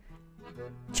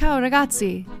Ciao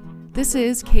ragazzi, this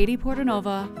is Katie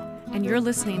Portanova, and you're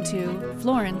listening to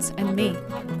Florence and Me.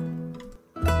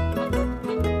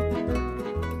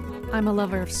 I'm a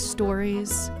lover of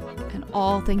stories and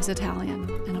all things Italian,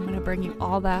 and I'm going to bring you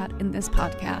all that in this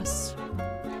podcast.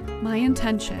 My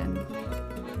intention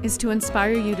is to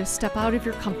inspire you to step out of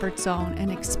your comfort zone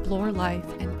and explore life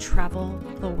and travel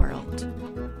the world.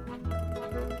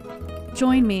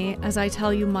 Join me as I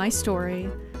tell you my story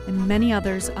and many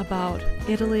others about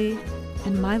Italy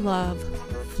and my love,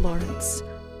 Florence.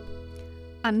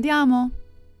 Andiamo!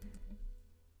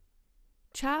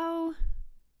 Ciao!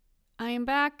 I am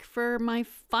back for my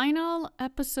final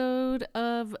episode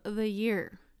of the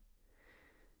year.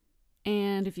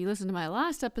 And if you listen to my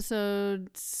last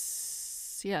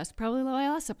episodes, yes, probably my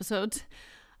last episodes,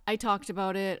 I talked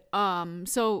about it.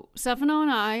 So Stefano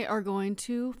and I are going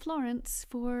to Florence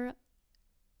for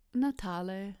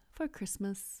Natale, for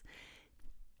Christmas.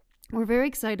 We're very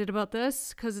excited about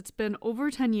this because it's been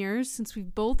over 10 years since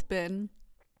we've both been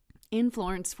in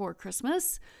Florence for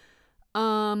Christmas.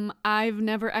 I've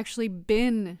never actually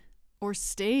been or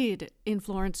stayed in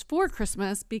Florence for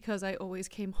Christmas because I always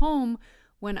came home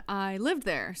when I lived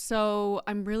there. So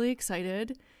I'm really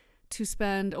excited to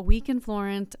spend a week in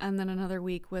Florence and then another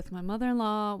week with my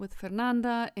mother-in-law, with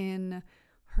Fernanda, in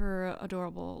her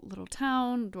adorable little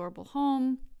town, adorable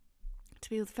home, to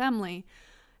be with family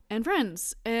and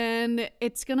friends. And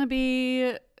it's going to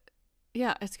be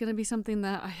something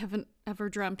that I haven't ever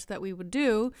dreamt that we would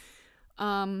do.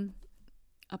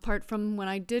 Apart from when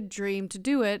I did dream to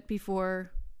do it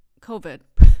before COVID.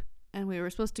 And we were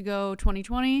supposed to go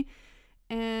 2020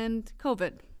 and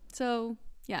COVID. So,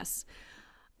 yes.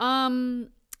 And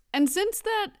since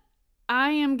that,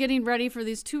 I am getting ready for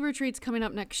these 2 retreats coming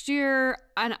up next year,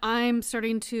 and I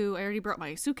already brought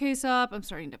my suitcase up. I'm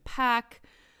starting to pack.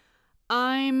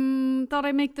 Thought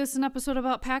I'd make this an episode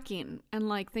about packing and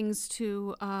like things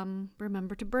to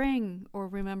remember to bring, or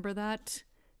remember that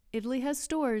Italy has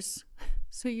stores,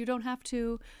 so you don't have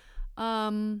to,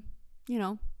 bring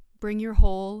your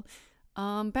whole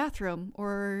bathroom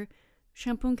or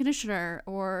shampoo and conditioner,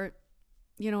 or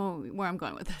where I'm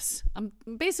going with this. I'm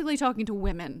basically talking to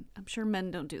women. I'm sure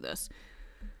men don't do this.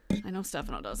 I know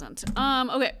Stefano doesn't.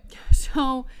 Okay.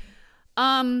 So,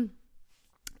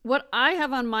 what I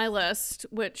have on my list,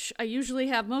 which I usually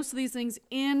have most of these things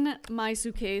in my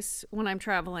suitcase when I'm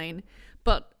traveling,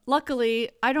 but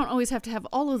luckily I don't always have to have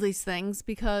all of these things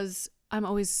because I'm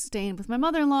always staying with my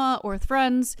mother-in-law or with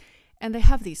friends, and they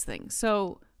have these things.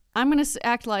 So I'm going to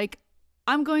act like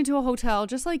I'm going to a hotel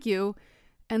just like you,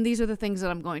 and these are the things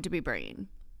that I'm going to be bringing,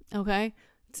 okay?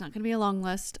 It's not going to be a long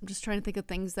list. I'm just trying to think of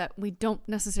things that we don't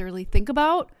necessarily think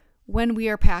about when we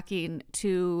are packing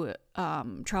to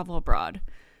travel abroad,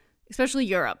 especially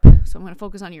Europe. So I'm going to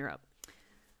focus on Europe.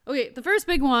 Okay, the first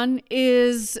big one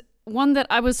is one that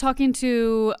I was talking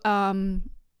to a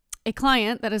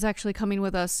client that is actually coming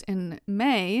with us in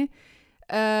May,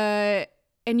 and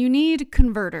you need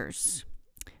converters.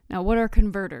 Now, what are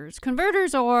converters?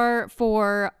 Converters are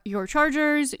for your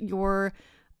chargers, your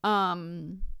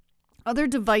other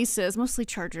devices, mostly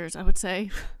chargers, I would say.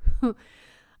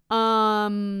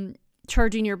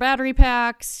 Charging your battery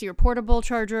packs, your portable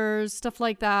chargers, stuff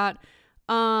like that.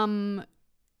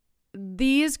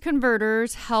 These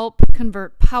converters help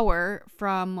convert power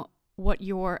from what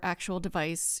your actual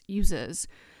device uses.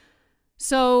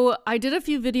 So I did a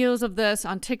few videos of this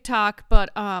on TikTok, but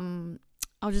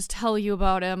I'll just tell you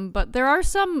about them. But there are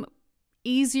some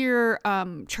easier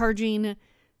charging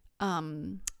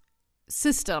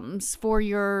systems for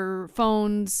your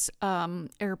phones,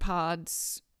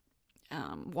 AirPods,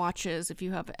 watches, if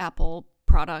you have Apple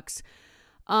products,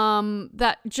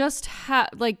 that just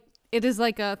it is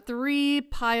like a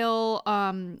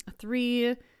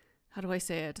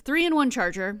 3-in-1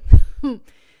 charger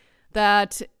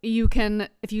that you can,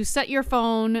 if you set your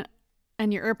phone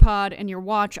and your AirPod and your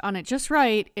watch on it just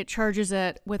right, it charges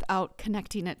it without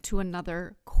connecting it to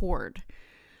another cord.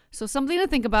 So something to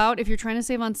think about if you're trying to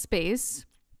save on space.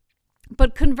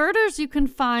 But converters you can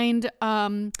find,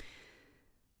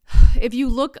 if you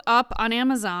look up on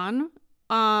Amazon,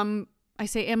 I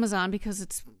say Amazon because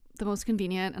it's the most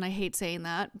convenient and I hate saying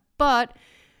that. But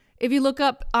if you look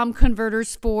up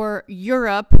converters for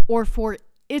Europe or for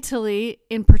Italy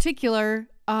in particular,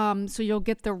 so you'll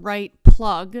get the right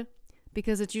plug,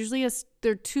 because it's usually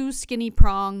they're 2 skinny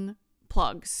prong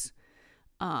plugs.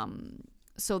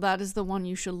 So that is the one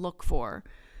you should look for.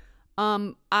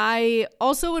 I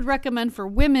also would recommend for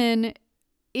women,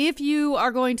 if you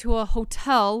are going to a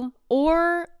hotel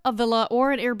or a villa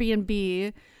or an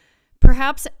Airbnb,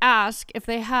 perhaps ask if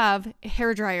they have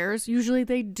hair dryers. Usually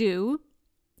they do.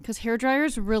 because hair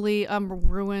dryers really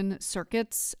ruin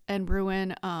circuits and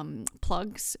ruin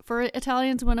plugs for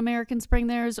Italians when Americans bring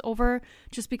theirs over,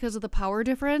 just because of the power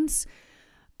difference.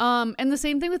 And the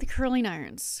same thing with curling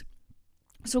irons.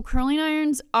 So curling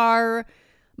irons are,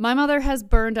 my mother has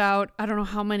burned out, I don't know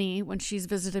how many when she's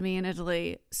visited me in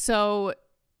Italy. So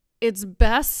it's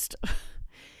best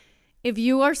if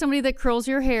you are somebody that curls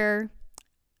your hair,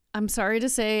 I'm sorry to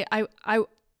say,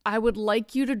 I would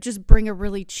like you to just bring a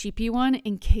really cheapy one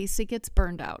in case it gets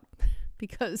burned out,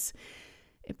 because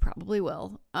it probably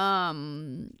will.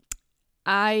 I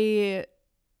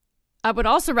would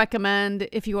also recommend,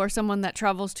 if you are someone that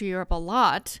travels to Europe a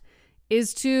lot,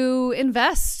 is to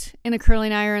invest in a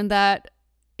curling iron that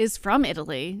is from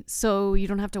Italy, so you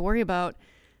don't have to worry about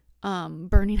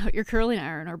burning out your curling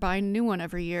iron or buying a new one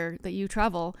every year that you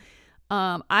travel.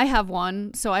 I have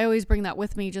one, so I always bring that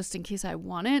with me just in case I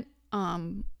want it.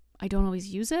 I don't always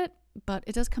use it, but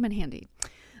it does come in handy.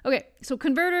 Okay, so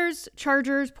converters,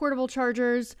 chargers, portable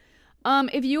chargers.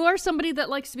 If you are somebody that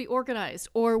likes to be organized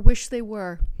or wish they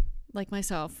were, like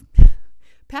myself,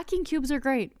 packing cubes are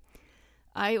great.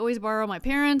 I always borrow my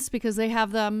parents because they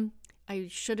have them. I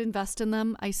should invest in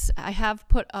them. I have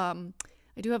put, I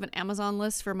do have an Amazon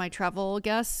list for my travel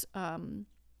guests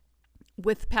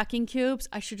with packing cubes.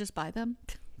 I should just buy them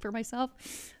for myself.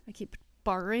 I keep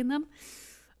borrowing them.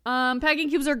 Packing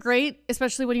cubes are great,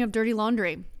 especially when you have dirty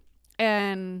laundry.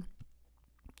 And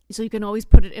so you can always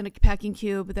put it in a packing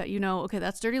cube that, okay,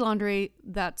 that's dirty laundry.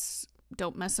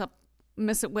 Don't mess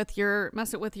it with your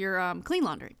clean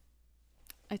laundry.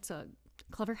 It's a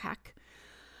clever hack.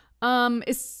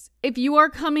 If you are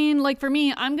coming, like for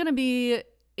me, I'm going to be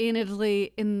in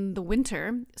Italy in the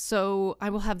winter, so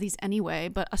I will have these anyway,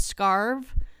 but a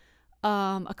scarf,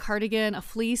 a cardigan, a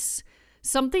fleece,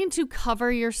 something to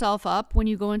cover yourself up when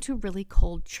you go into really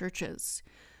cold churches.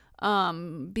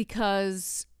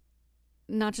 Because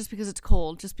not just because it's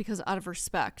cold, just because out of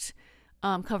respect,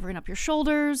 covering up your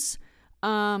shoulders,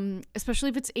 especially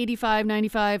if it's 85,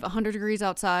 95, 100 degrees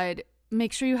outside,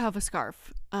 make sure you have a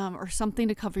scarf, or something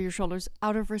to cover your shoulders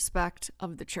out of respect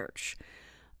of the church.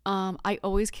 I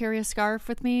always carry a scarf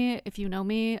with me. If you know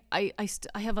me, I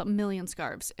have a million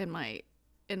scarves in my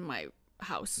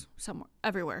house somewhere,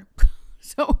 everywhere.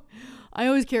 So I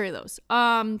always carry those.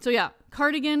 So yeah,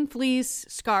 cardigan, fleece,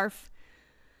 scarf,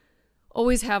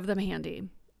 always have them handy.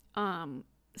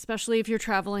 Especially if you're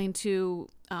traveling to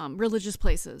religious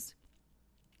places.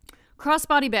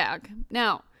 Crossbody bag.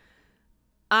 Now,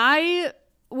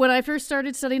 when I first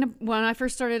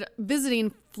started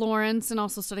visiting Florence and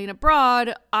also studying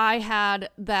abroad, I had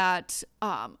that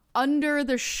under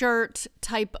the shirt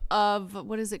type of,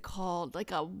 what is it called?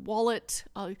 Like a wallet.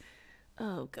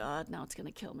 Oh God, now it's going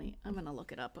to kill me. I'm going to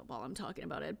look it up while I'm talking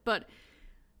about it. But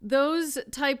those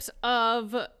types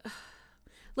of,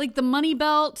 like the money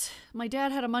belt. My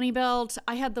dad had a money belt.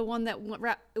 I had the one that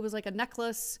it was like a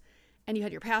necklace and you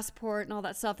had your passport and all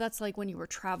that stuff. That's like when you were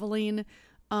traveling.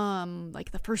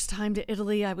 Like the first time to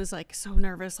Italy, I was like so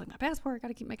nervous, like my passport,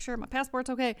 gotta make sure my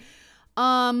passport's okay.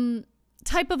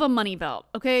 Type of a money belt.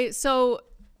 Okay. So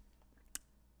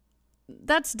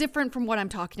that's different from what I'm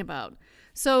talking about.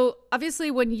 So obviously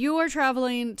when you are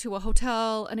traveling to a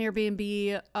hotel, an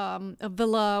Airbnb, a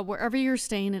villa, wherever you're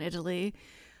staying in Italy,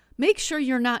 make sure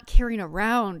you're not carrying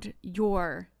around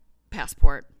your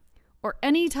passport or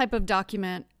any type of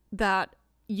document that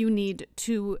you need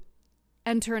to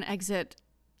enter and exit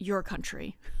your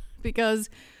country, because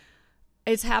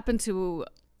it's happened to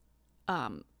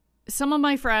some of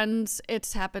my friends.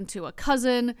 It's happened to a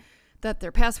cousin that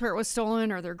their passport was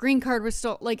stolen or their green card was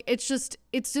stolen. Like it's just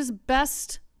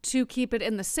best to keep it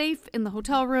in the safe in the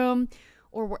hotel room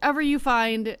or wherever you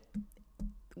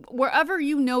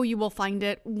know you will find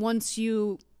it once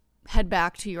you head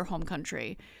back to your home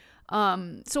country.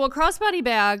 So a crossbody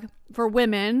bag for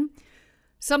women,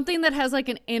 something that has like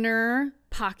an inner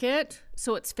pocket,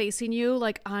 so it's facing you,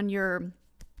 like on your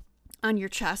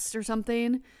chest or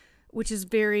something, which is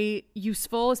very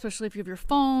useful, especially if you have your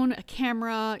phone, a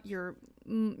camera, your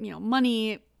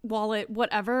money, wallet,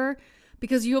 whatever,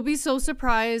 because you'll be so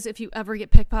surprised if you ever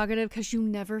get pickpocketed, because you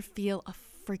never feel a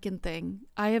freaking thing.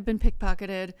 I have been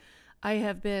pickpocketed.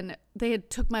 They had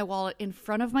took my wallet in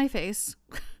front of my face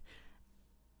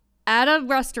at a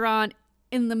restaurant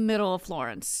in the middle of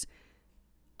Florence.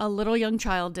 A little young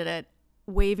child did it,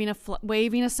 waving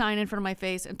a sign in front of my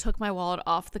face, and took my wallet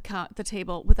off the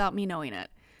table without me knowing it.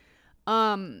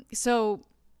 So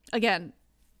again,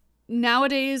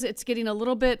 nowadays it's getting a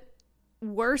little bit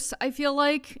worse, I feel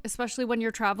like, especially when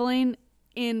you're traveling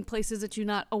in places that you're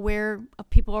not aware of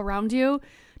people around you.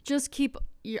 Just keep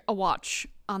a watch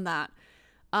on that.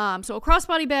 So a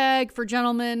crossbody bag for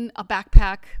gentlemen, a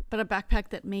backpack, but a backpack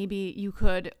that maybe you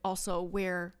could also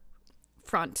wear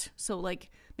front. So like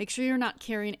make sure you're not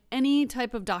carrying any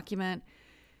type of document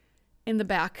in the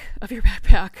back of your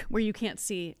backpack where you can't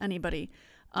see anybody.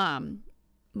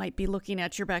 Might be looking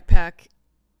at your backpack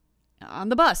on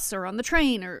the bus or on the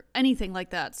train or anything like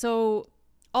that. So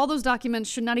all those documents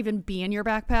should not even be in your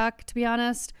backpack, to be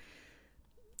honest.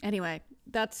 Anyway,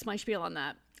 that's my spiel on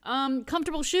that.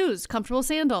 Comfortable shoes, comfortable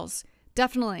sandals.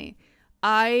 Definitely.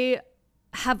 I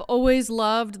have always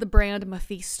loved the brand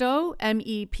Mephisto,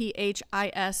 Mephisto.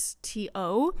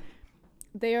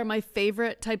 They are my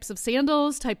favorite types of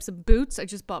sandals, types of boots. I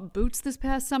just bought boots this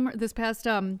past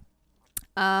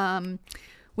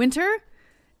winter,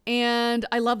 and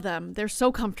I love them. They're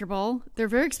so comfortable. They're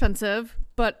very expensive,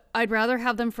 but I'd rather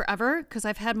have them forever because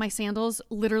I've had my sandals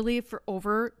literally for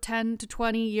over 10 to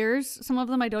 20 years. Some of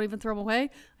them I don't even throw away.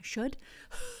 I should.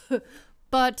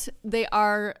 But they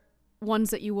are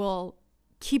ones that you will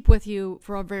keep with you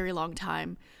for a very long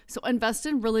time. So invest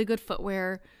in really good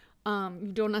footwear.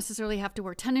 You don't necessarily have to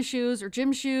wear tennis shoes or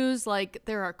gym shoes. Like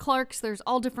there are Clarks. There's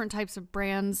all different types of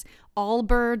brands.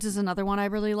 Allbirds is another one I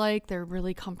really like. They're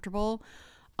really comfortable.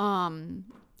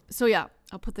 So yeah,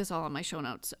 I'll put this all on my show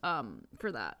notes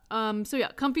for that. So yeah,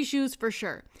 comfy shoes for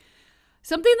sure.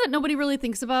 Something that nobody really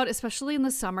thinks about, especially in the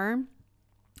summer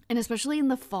and especially in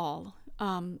the fall.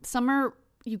 Summer,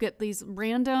 you get these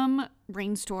random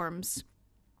rainstorms,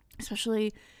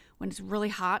 especially when it's really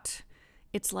hot.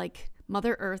 It's like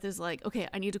Mother Earth is like, okay,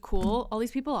 I need to cool all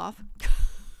these people off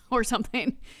or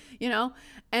something, you know?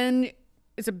 And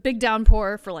it's a big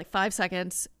downpour for like 5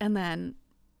 seconds, and then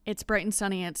it's bright and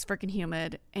sunny, it's freaking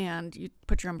humid, and you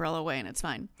put your umbrella away and it's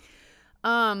fine.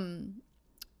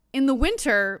 In the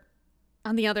winter,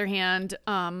 on the other hand,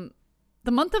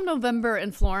 the month of November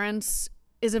in Florence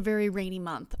is a very rainy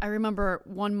month. I remember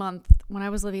one month when I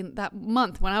was living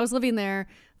there,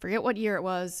 forget what year it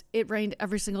was, it rained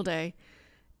every single day.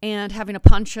 And having a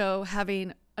poncho,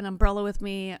 having an umbrella with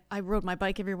me, I rode my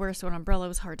bike everywhere, so an umbrella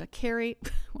was hard to carry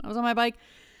when I was on my bike.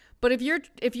 But if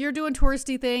you're doing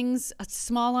touristy things, a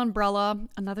small umbrella,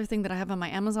 another thing that I have on my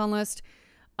Amazon list,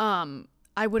 I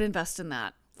would invest in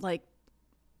that. Like,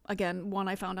 again, one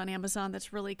I found on Amazon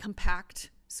that's really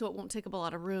compact, so it won't take up a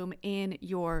lot of room in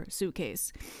your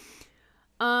suitcase.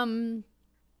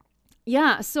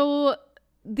 Yeah, so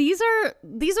these are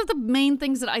the main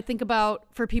things that I think about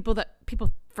for people that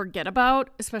people forget about,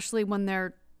 especially when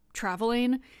they're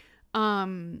traveling,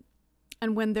 and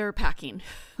when they're packing.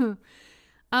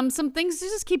 Some things to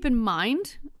just keep in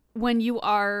mind when you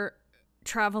are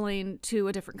traveling to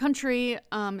a different country,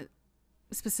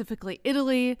 specifically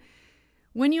Italy.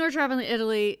 When you are traveling to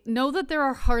Italy, know that there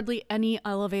are hardly any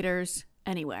elevators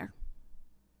anywhere.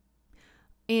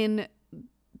 In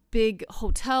big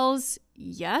hotels,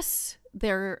 yes,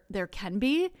 there can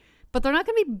be, but they're not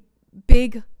going to be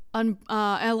big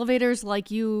elevators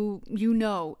like you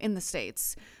know in the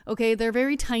States. Okay, they're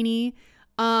very tiny.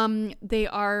 They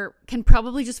can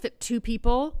probably just fit 2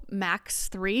 people, max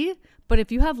 3. But if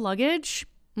you have luggage,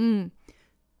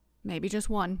 maybe just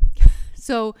 1.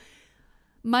 So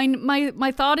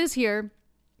my thought is here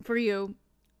for you.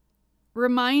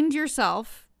 Remind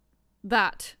yourself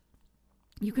that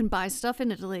you can buy stuff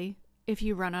in Italy if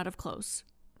you run out of clothes.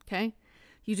 Okay,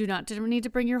 you do not need to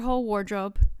bring your whole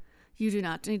wardrobe. You do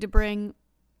not need to bring,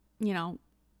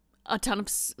 a ton of,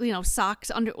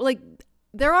 socks under, like,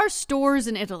 there are stores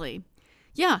in Italy.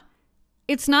 Yeah.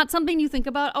 It's not something you think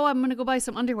about, oh, I'm going to go buy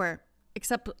some underwear.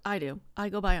 Except I do. I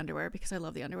go buy underwear because I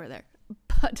love the underwear there.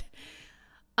 But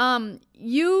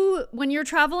when you're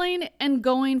traveling and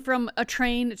going from a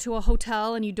train to a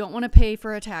hotel and you don't want to pay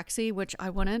for a taxi, which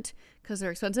I wouldn't because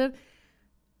they're expensive,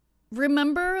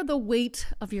 remember the weight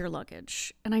of your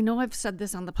luggage. And I know I've said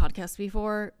this on the podcast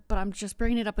before, but I'm just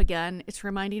bringing it up again. It's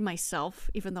reminding myself,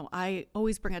 even though I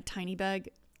always bring a tiny bag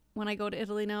when I go to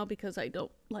Italy now because I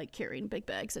don't like carrying big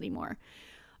bags anymore.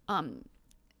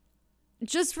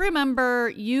 Just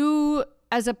remember, you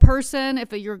as a person,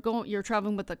 if you're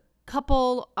traveling with a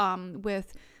couple,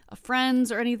 with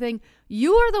friends or anything,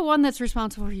 you are the one that's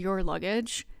responsible for your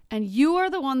luggage, and you are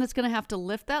the one that's going to have to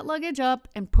lift that luggage up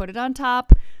and put it on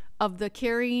top of the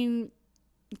carrying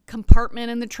compartment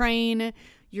in the train.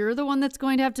 You're the one that's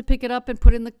going to have to pick it up and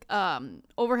put in the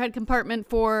overhead compartment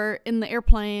in the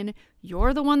airplane.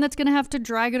 You're the one that's going to have to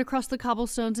drag it across the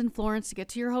cobblestones in Florence to get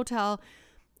to your hotel.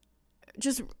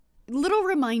 Just little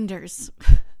reminders.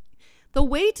 The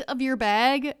weight of your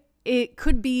bag, it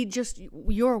could be just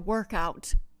your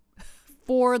workout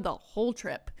for the whole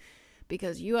trip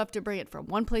because you have to bring it from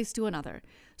one place to another.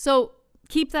 So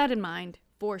keep that in mind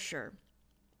for sure.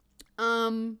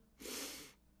 Um,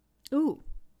 ooh,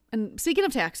 and speaking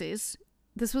of taxis,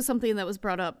 this was something that was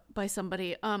brought up by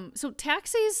somebody. So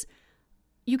taxis,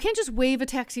 you can't just wave a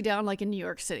taxi down like in New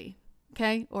York City,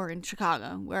 okay? Or in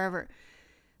Chicago, wherever.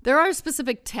 There are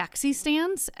specific taxi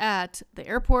stands at the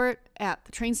airport, at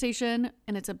the train station,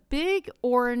 and it's a big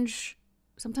orange,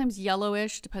 sometimes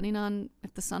yellowish, depending on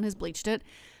if the sun has bleached it,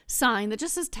 sign that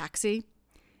just says taxi.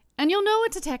 And you'll know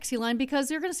it's a taxi line because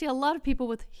you're going to see a lot of people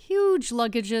with huge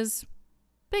luggages,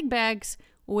 big bags,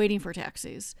 waiting for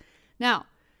taxis. Now,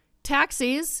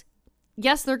 taxis,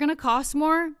 yes, they're going to cost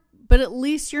more, but at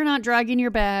least you're not dragging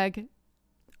your bag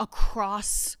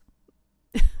across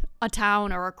a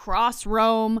town or across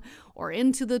Rome or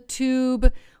into the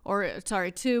tube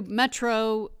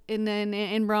metro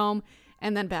in Rome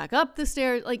and then back up the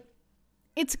stairs. Like,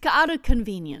 it's got a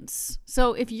convenience.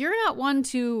 So if you're not one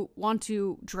to want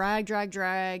to drag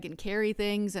and carry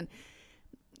things and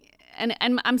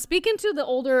I'm speaking to the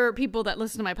older people that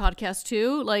listen to my podcast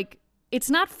too, like, it's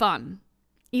not fun.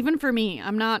 Even for me,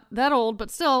 I'm not that old, but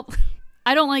still,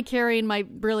 I don't like carrying my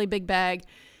really big bag,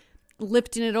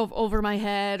 lifting it over my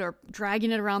head or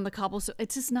dragging it around the cobblestone.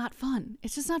 It's just not fun.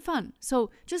 It's just not fun.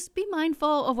 So just be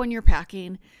mindful of when you're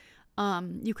packing.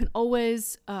 You can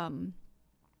always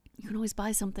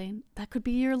buy something that could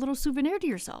be your little souvenir to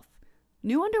yourself.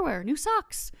 New underwear, new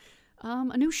socks,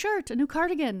 a new shirt, a new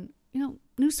cardigan,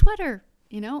 new sweater,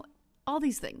 all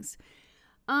these things.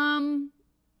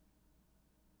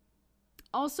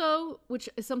 Also, which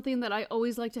is something that I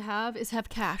always like to have, is have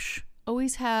cash.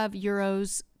 Always have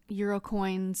euro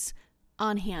coins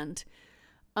on hand.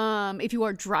 If you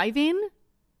are driving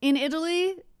in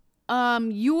Italy,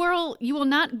 you will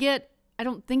not get, I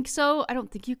don't think so. I don't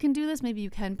think you can do this. Maybe you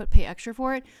can, but pay extra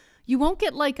for it. You won't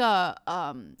get like a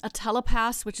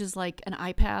telepass, which is like an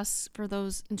iPass for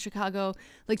those in Chicago,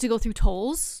 like to go through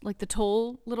tolls, like the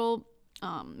toll little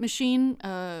machine,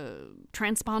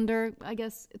 transponder, I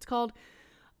guess it's called.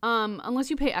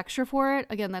 Unless you pay extra for it.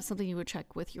 Again, that's something you would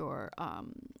check with your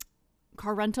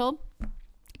car rental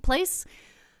place.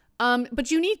 But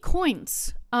you need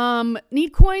coins.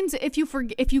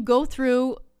 If you go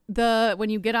through when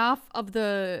you get off of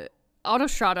the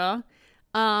autostrada,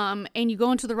 and you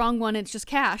go into the wrong one, it's just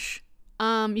cash.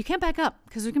 You can't back up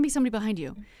because there's gonna be somebody behind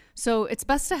you. So it's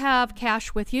best to have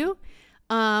cash with you,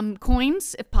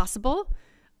 coins if possible.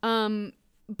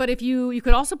 But if you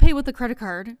could also pay with a credit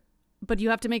card, but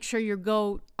you have to make sure you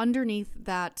go underneath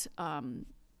that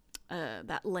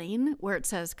lane where it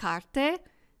says carte,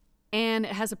 and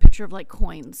it has a picture of like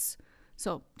coins.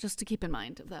 So just to keep in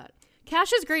mind of that.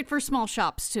 Cash is great for small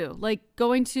shops too, like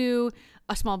going to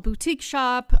a small boutique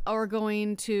shop or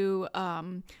going to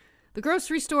the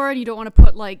grocery store and you don't want to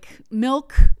put like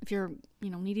milk, if you're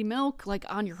needing milk, like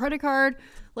on your credit card.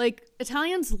 Like,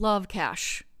 Italians love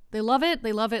cash. They love it.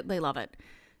 They love it. They love it.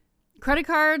 Credit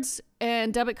cards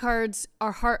and debit cards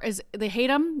are they hate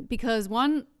them because,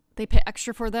 one, they pay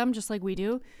extra for them just like we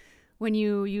do when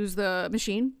you use the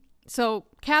machine. So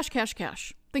cash.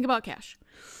 Think about cash.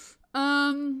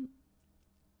 And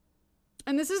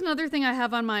this is another thing I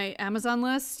have on my Amazon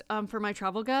list for my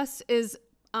travel guests is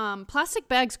plastic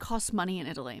bags cost money in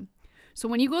Italy. So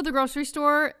when you go to the grocery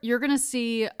store, you're going to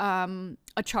see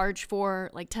a charge for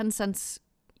like 10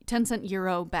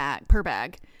 euro bag per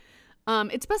bag.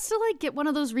 It's best to like get one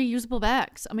of those reusable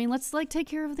bags. I mean, let's like take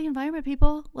care of the environment,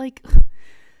 people. Like,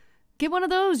 get one of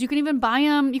those. You can even buy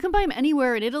them. You can buy them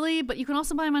anywhere in Italy, but you can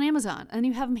also buy them on Amazon and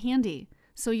you have them handy.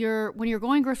 So when you're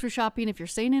going grocery shopping, if you're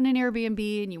staying in an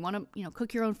Airbnb and you want to,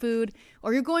 cook your own food,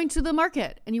 or you're going to the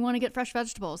market and you want to get fresh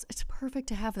vegetables, it's perfect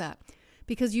to have that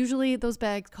because usually those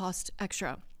bags cost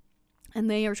extra and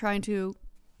they are trying to,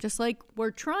 just like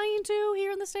we're trying to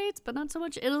here in the States, but not so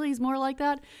much. Italy's more like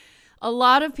that. A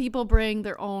lot of people bring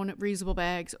their own reusable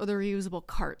bags or their reusable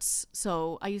carts.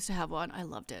 So I used to have one. I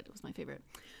loved it. It was my favorite.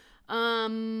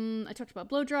 I talked about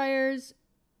blow dryers.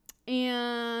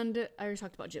 And I already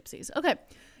talked about gypsies. Okay.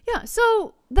 Yeah.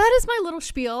 So that is my little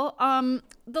spiel.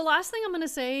 The last thing I'm going to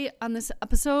say on this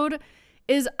episode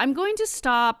is I'm going to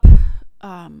stop.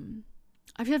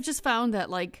 I've just found that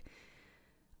like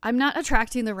I'm not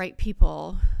attracting the right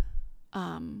people,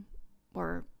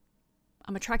 or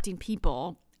I'm attracting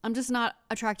people. I'm just not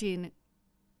attracting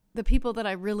the people that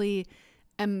I really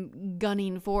am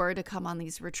gunning for to come on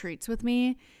these retreats with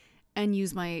me and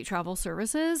use my travel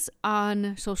services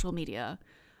on social media.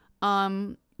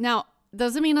 Now,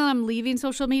 doesn't mean that I'm leaving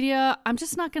social media. I'm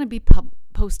just not going to be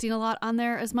posting a lot on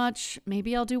there as much.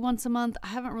 Maybe I'll do once a month. I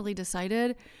haven't really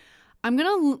decided. I'm going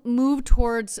to move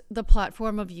towards the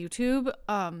platform of YouTube.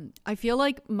 I feel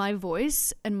like my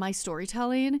voice and my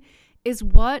storytelling is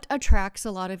what attracts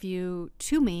a lot of you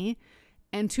to me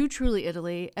and to Truly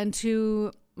Italy and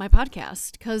to my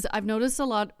podcast, because I've noticed a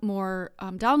lot more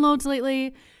downloads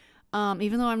lately,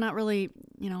 even though I'm not really,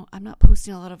 I'm not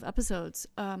posting a lot of episodes.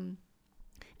 And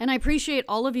I appreciate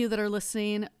all of you that are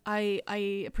listening. I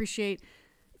appreciate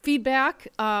feedback.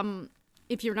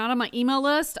 If you're not on my email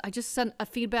list, I just sent a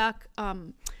feedback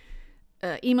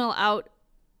email out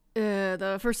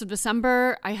the 1st of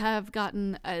December. I have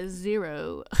gotten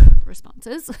 0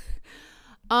 responses.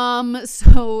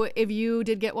 So if you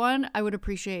did get one, I would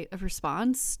appreciate a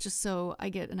response, just so I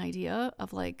get an idea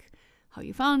of like how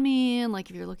you found me and like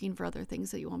if you're looking for other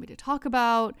things that you want me to talk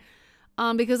about.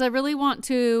 Because I really want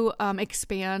to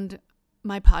expand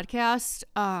my podcast,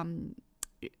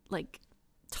 like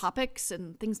topics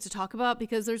and things to talk about,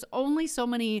 because there's only so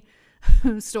many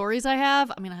stories I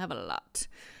have. I mean, I have a lot,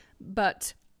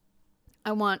 but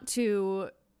I want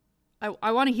to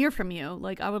hear from you.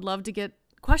 Like, I would love to get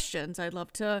questions. I'd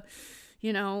love to,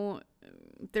 if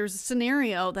there's a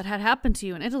scenario that had happened to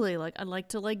you in Italy, like I'd like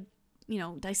to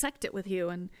dissect it with you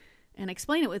and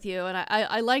explain it with you. And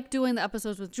I like doing the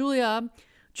episodes with Julia.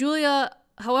 Julia,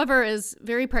 however, is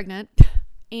very pregnant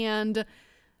and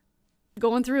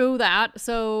going through that.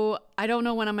 So I don't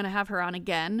know when I'm going to have her on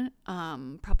again.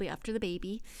 Probably after the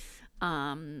baby.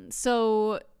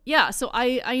 So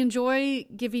I enjoy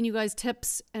giving you guys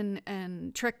tips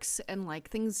and tricks and like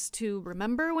things to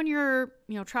remember when you're,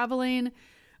 traveling.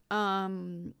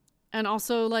 And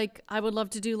also like, I would love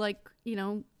to do like,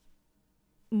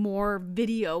 more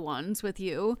video ones with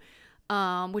you,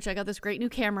 which I got this great new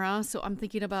camera. So I'm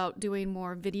thinking about doing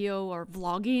more video or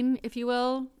vlogging, if you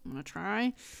will. I'm going to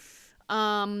try.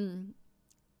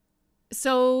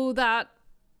 So that,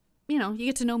 you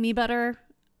get to know me better.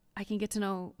 I can get to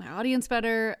know my audience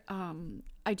better.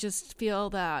 I just feel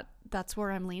that that's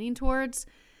where I'm leaning towards.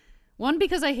 One,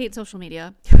 because I hate social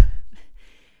media.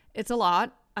 It's a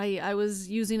lot. I was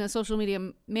using a social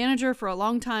media manager for a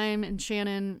long time, and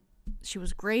Shannon, she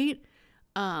was great.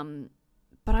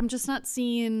 But I'm just not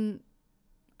seeing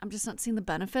the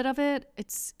benefit of it.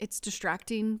 It's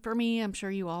distracting for me. I'm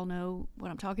sure you all know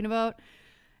what I'm talking about.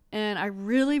 And I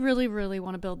really, really, really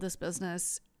want to build this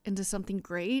business into something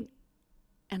great.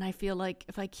 And I feel like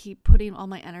if I keep putting all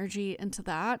my energy into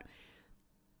that,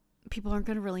 people aren't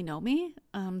going to really know me.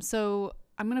 So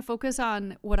I'm going to focus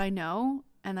on what I know,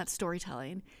 and that's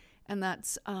storytelling, and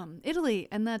that's Italy,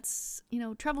 and that's,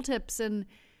 travel tips and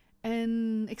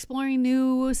exploring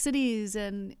new cities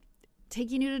and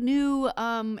taking you to new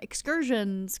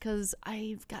excursions, because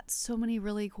I've got so many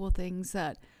really cool things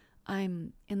that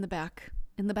I'm in the back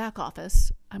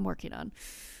office I'm working on.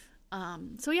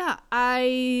 So yeah,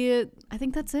 I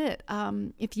think that's it.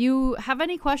 If you have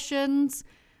any questions,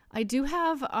 I do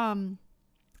have, I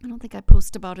don't think I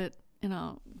posted on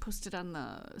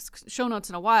the show notes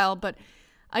in a while, but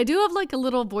I do have like a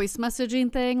little voice messaging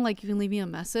thing. Like, you can leave me a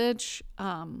message.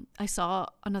 I saw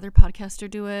another podcaster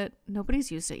do it.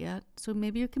 Nobody's used it yet, so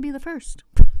maybe you can be the first.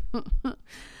 But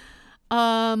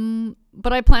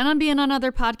I plan on being on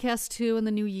other podcasts too in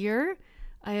the new year.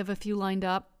 I have a few lined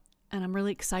up, and I'm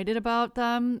really excited about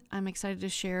them. I'm excited to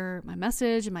share my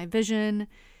message and my vision.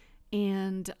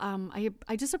 And I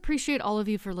just appreciate all of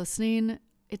you for listening.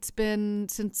 It's been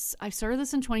since I started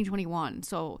this in 2021.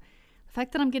 So the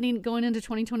fact that I'm going into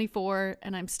 2024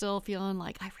 and I'm still feeling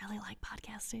like I really like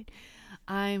podcasting,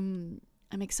 I'm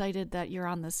excited that you're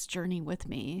on this journey with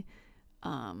me.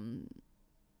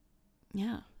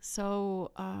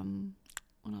 So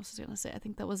what else was I going to say? I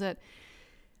think that was it.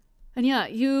 And yeah,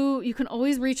 you can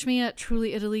always reach me at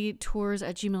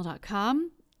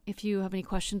trulyitalytours@gmail.com if you have any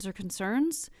questions or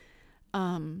concerns.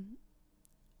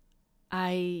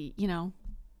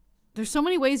 There's so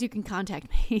many ways you can contact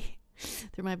me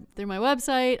through my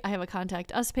website. I have a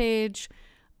contact us page.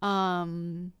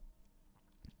 So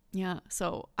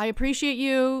I appreciate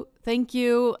you. Thank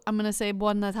you. I'm going to say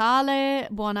Buon Natale,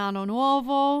 Buon Anno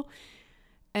Nuovo,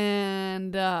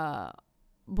 and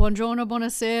buongiorno,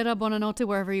 buonasera, buonanotte,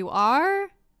 wherever you are.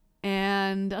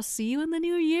 And I'll see you in the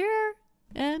new year.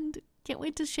 And can't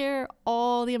wait to share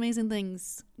all the amazing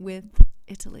things with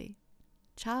Italy.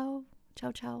 Ciao,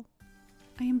 ciao, ciao.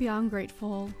 I am beyond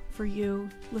grateful for you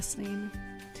listening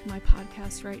to my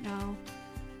podcast right now.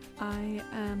 I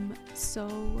am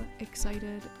so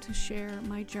excited to share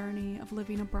my journey of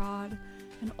living abroad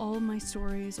and all of my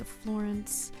stories of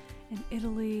Florence and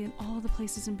Italy and all the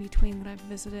places in between that I've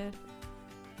visited.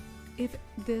 If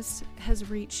this has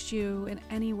reached you in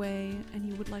any way and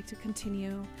you would like to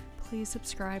continue, please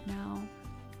subscribe now.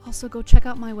 Also, go check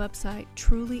out my website,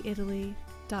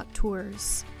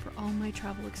 trulyitaly.tours, for all my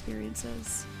travel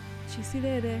experiences. Ci si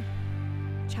vede.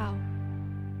 Ciao.